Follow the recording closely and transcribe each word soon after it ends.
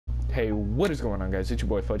Hey, what is going on, guys? It's your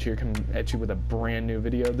boy Fudge here, coming at you with a brand new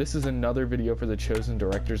video. This is another video for the Chosen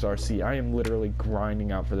Directors RC. I am literally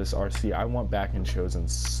grinding out for this RC. I want back in Chosen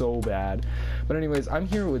so bad. But anyways, I'm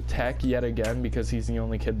here with Teqq yet again because he's the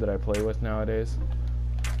only kid that I play with nowadays.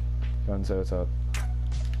 Go and say what's up.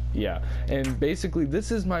 Yeah, and basically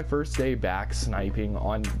this is my first day back sniping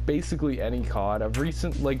on basically any COD.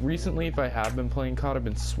 Recently, if I have been playing COD, I've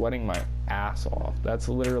been sweating my ass off. That's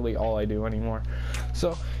literally all I do anymore.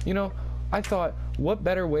 So, you know, I thought, what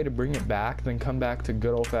better way to bring it back than come back to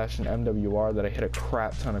good old-fashioned MWR that I hit a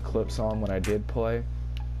crap ton of clips on when I did play,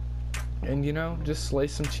 and, you know, just slay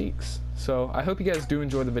some cheeks. So I hope you guys do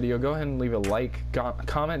enjoy the video. Go ahead and leave a like,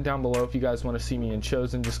 comment down below if you guys want to see me in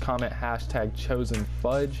Chosen. Just comment hashtag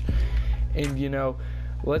ChosenFudge, and you know,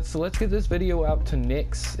 let's get this video out to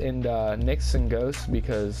Nix and Ghost,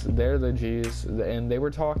 because they're the G's, and they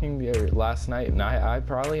were talking last night, and I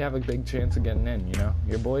probably have a big chance of getting in. You know,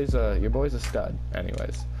 your boy's a stud.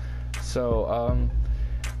 Anyways, so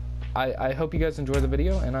I hope you guys enjoy the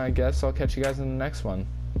video, and I guess I'll catch you guys in the next one.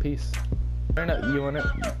 Peace. You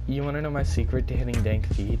wanna know my secret to hitting dank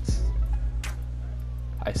feeds?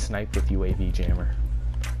 I snipe with UAV jammer.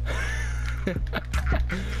 I'm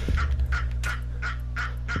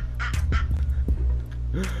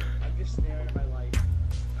just staring at my life.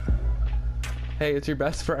 Hey, it's your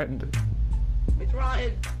best friend. It's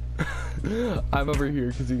Ryan. I'm over here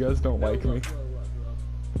because you guys don't like me.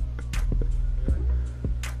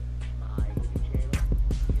 My YouTube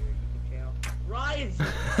channel. Ryan's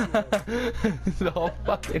No,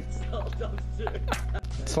 fucking.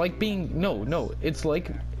 It's like being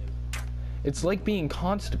it's like being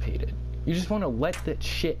constipated. You just want to let that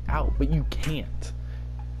shit out, but you can't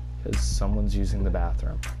because someone's using the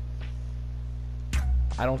bathroom.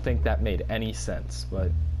 I don't think that made any sense,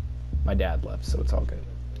 but my dad left, so it's all good.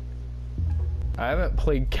 I haven't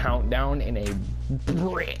played Countdown in a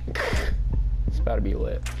brick. It's about to be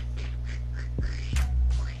lit.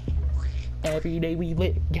 Every day we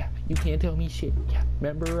lit, yeah, you can't tell me shit, yeah,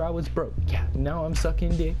 remember I was broke, yeah, now I'm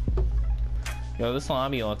sucking dick. Yo, this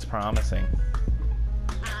lobby looks promising.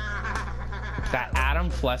 That Adam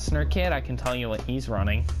Flessner kid, I can tell you what he's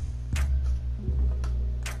running.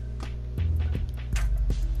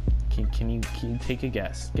 Can you take a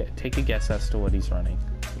guess? Take a guess as to what he's running.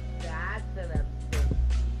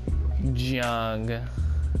 Jug.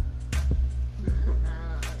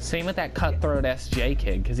 Same with that Cutthroat SJ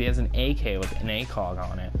kid, because he has an AK with an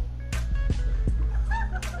ACOG on it.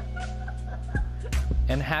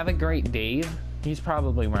 And Have a Great Dave, he's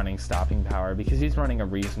probably running Stopping Power because he's running a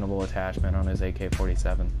reasonable attachment on his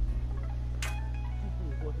AK-47.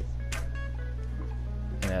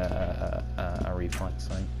 A reflex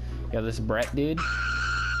thing. Yeah, this Brett dude,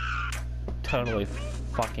 totally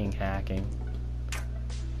fucking hacking.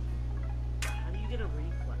 How do you get a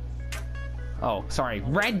reflex? Oh, sorry,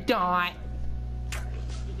 red dot!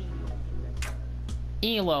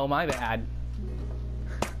 Elo, my bad.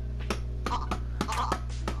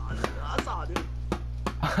 I saw it, dude.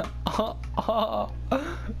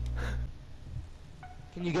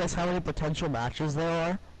 Can you guess how many potential matches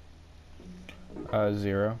there are?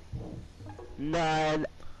 0. None.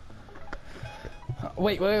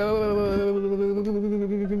 Wait.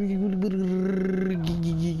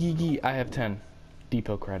 I have 10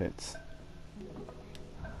 depot credits.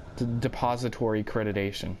 Depository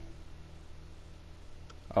accreditation.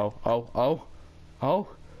 Oh.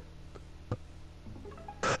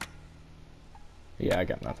 Yeah, I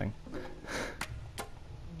got nothing.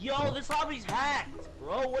 Yo, this lobby's hacked,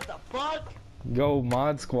 bro. What the fuck? Go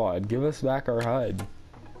Mod Squad, give us back our HUD.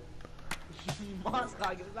 Mod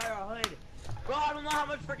Squad, give us back our hood. Bro, I don't know how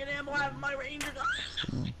much freaking ammo I have in my Ranger gun.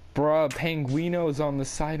 Bruh, Penguino's on the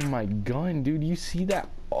side of my gun, dude. You see that?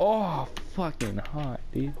 Oh, fucking hot,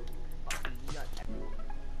 dude.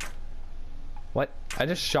 What? I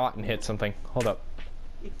just shot and hit something. Hold up.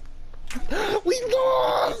 We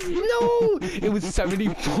lost! No! It was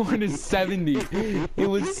 74 to 70. It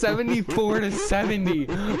was 74 to 70.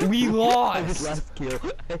 We lost! Last kill.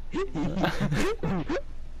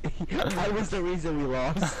 I was the reason we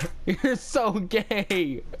lost. You're so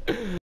gay.